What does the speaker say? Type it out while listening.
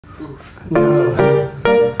No.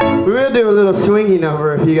 We're gonna do a little swingy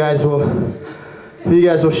number if you guys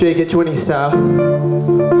will shake it 20 style.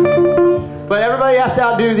 But everybody has to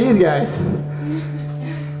outdo these guys.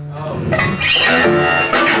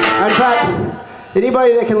 In fact,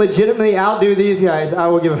 anybody that can legitimately outdo these guys, I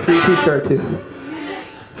will give a free t-shirt to.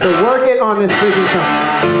 So work it on this freaking song.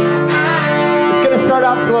 It's gonna start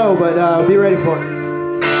out slow, but be ready for it.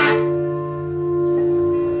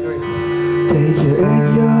 Take your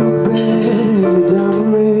egg, your bed, and your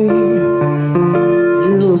diamond ring.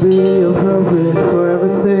 You will be appropriate for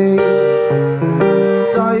everything.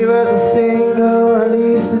 Saw you as a singer, or at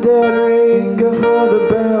least a dead ringer for the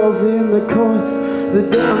bells in the courts, the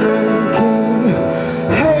Diamond King.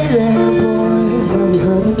 Hey there, boys, have you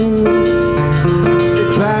heard the news?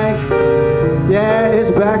 It's back, yeah,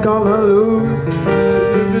 it's back on the loose.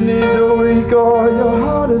 If your knees are weak or your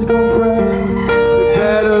heart is gone frail, you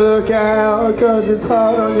better look out, cause it's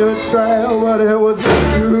hard on your trail. But it was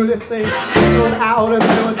you, this thing going out, and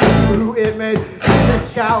it was you, it made you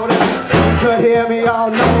shout. You could hear me, all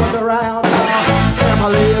knows around.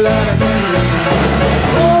 Family, let it be.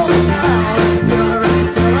 Oh, now,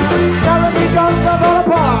 never be drunk up on a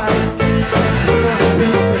part.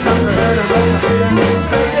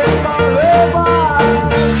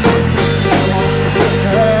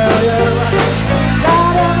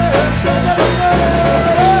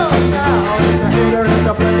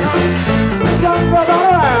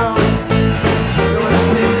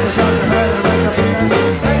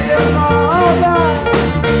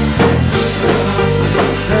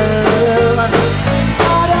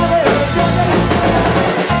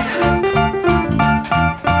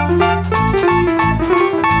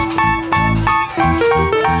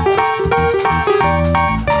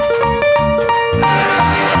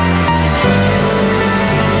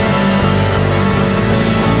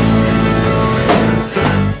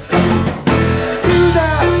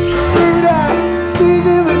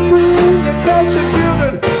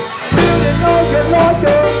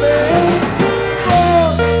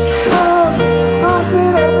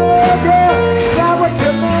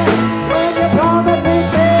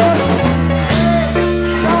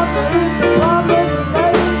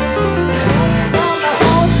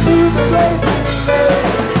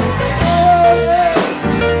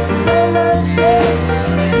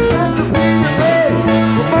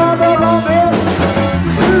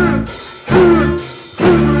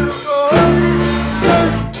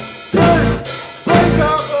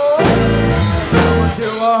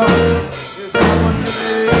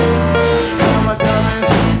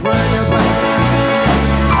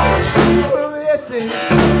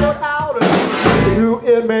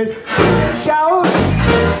 It made shout.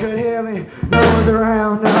 You could hear me. No one's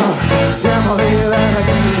around now. Can't believe that I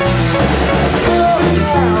can. Oh,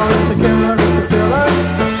 now it's the killer, it's the killer.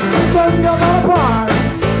 Close your mouth apart.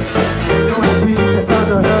 You want to teach the time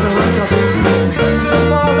to hurt and wake up. It's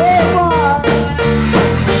just all apart.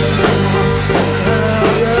 Hell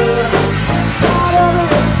yeah. Oh,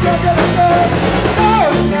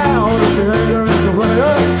 now it's the killer, it's the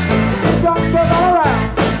player. Don't go all around.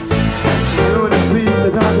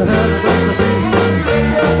 Time to have it on the beat.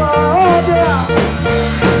 Oh, yeah.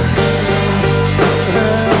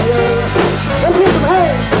 Hell yeah. Let's get some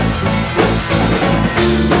hay.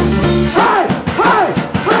 Hey, hey,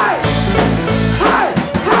 hey. Hey,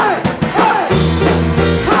 hey, hey.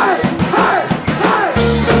 Hey, hey, hey.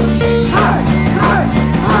 Hey, hey, hey.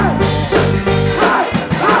 Hey,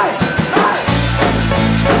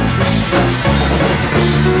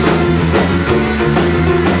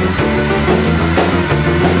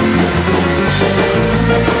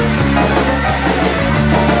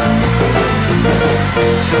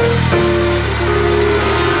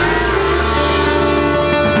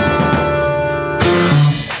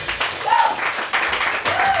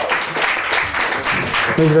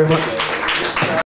 Thank you very much.